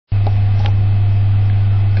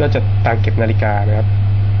ก็จะตามเก็บนาฬิกานะครับ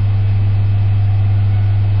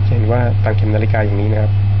เห็นว่าตามเก็บนาฬิกาอย่างนี้นะครั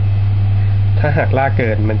บถ้าหากล่าเกิ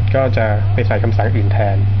นมันก็จะไปใส่คำสั่งอื่นแท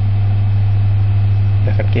น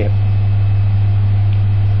สังเกต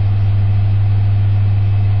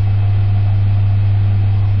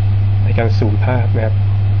ในการซูมภาพนะครับ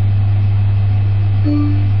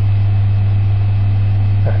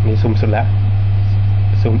นี่ซูมสุดแล้ว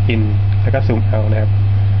ซูมอินแล้วก็ซูมเอานะครับ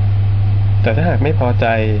แต่ถ้าหากไม่พอใจ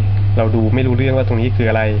เราดูไม่รู้เรื่องว่าตรงนี้คือ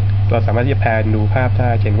อะไรเราสามารถที่จะแพนดูภาพได้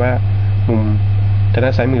เห็นว่ามุมทางด้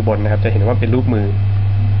านซ้ายมือบนนะครับจะเห็นว่าเป็นรูปมือ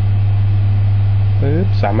ปึ๊บ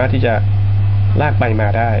สามารถที่จะลากไปมา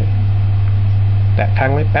ได้แต่ค้า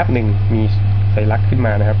งไว้แป๊บหนึ่งมีสัญลักษณ์ขึ้นม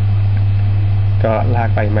านะครับก็ลาก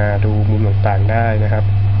ไปมาดูมุมต่างๆได้นะครับ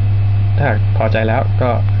ถ้าพอใจแล้วก็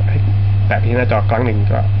แตะที่หน้าจอครั้งหนึ่ง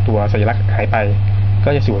ก็ตัวสัญลักษณ์หายไปก็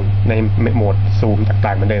จะสูมในโหมดซูมต่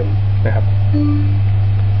างๆเหมือนเดิมนะครับ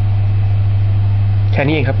แค่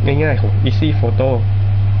นี้เองครับง่ายๆของ EZiPhoto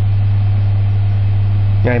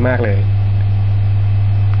ง่ายมากเลย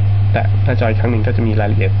แต่หน้าจออีกครั้งหนึ่งก็จะมีราย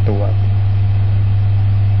ละเอียดตัว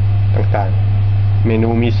ต่างๆเมนู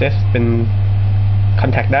มีเซตเป็นคอ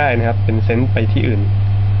นแทคได้นะครับเป็นเซนต์ไปที่อื่น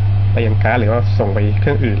ไปยังการ์ดหรือว่าส่งไปเค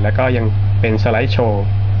รื่องอื่นแล้วก็ยังเป็นสไลด์โชว์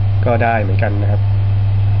ก็ได้เหมือนกันนะครับ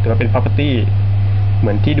หรือว่าเป็น property เห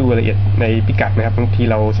มือนที่ดูรายละเอียดในพิกัดนะครับบางที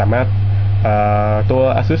เราสามารถตัว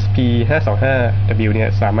ASUS P552w เนี่ย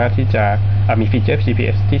สามารถที่จะมีฟีเจอร์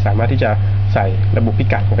GPS ที่สามารถที่จะใส่ระบุพิ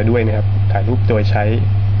กัดลงไปด้วยนะครับถ่ายรูปโดยใช้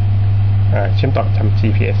เชื่อมต่อทำ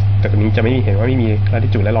GPS แต่ตัวนี้จะไม่เห็นว่าไม่มี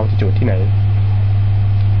latitudeและlongitudeที่ไหน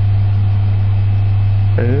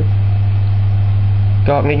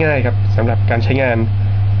ก็ง่ายๆครับสำหรับการใช้งาน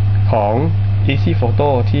ของ EZiPhoto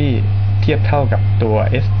ที่เทียบเท่ากับตัว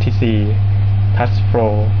HTC Touch Pro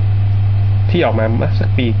ที่ออกมาเมื่อสัก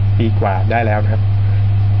ปีกว่าได้แล้วนะครับ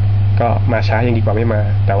ก็มาช้ายังดีกว่าไม่มา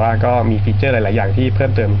แต่ว่าก็มีฟีเจอร์หลายๆอย่างที่เพิ่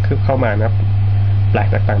มเติมเข้ามานะครับแปลก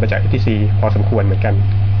แตกต่างไปจาก HTC พอสมควรเหมือนกัน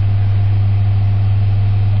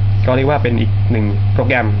ก็เรียกว่าเป็นอีกหนึ่งโปรแ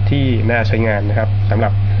กรมที่น่าใช้งานนะครับสำหรั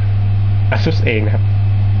บ ASUS เองนะครับ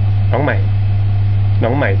น้องให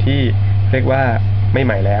ม่ที่เรียกว่าไม่ใ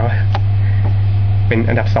หม่แล้วเป็น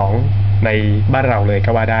อันดับ2ในบ้านเราเลย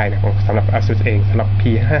ก็ว่าได้นะสำหรับ ASUS เองสำหรับ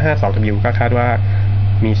P552w ก็คาดว่า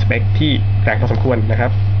มีสเปคที่แรงพอสมควรนะครั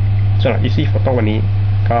บสำหรับ EZiPhoto วันนี้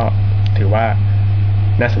ก็ถือว่า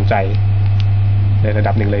น่าสนใจในระ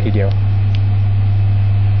ดับหนึ่งเลยทีเดียว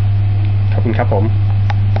ขอบคุณครับผม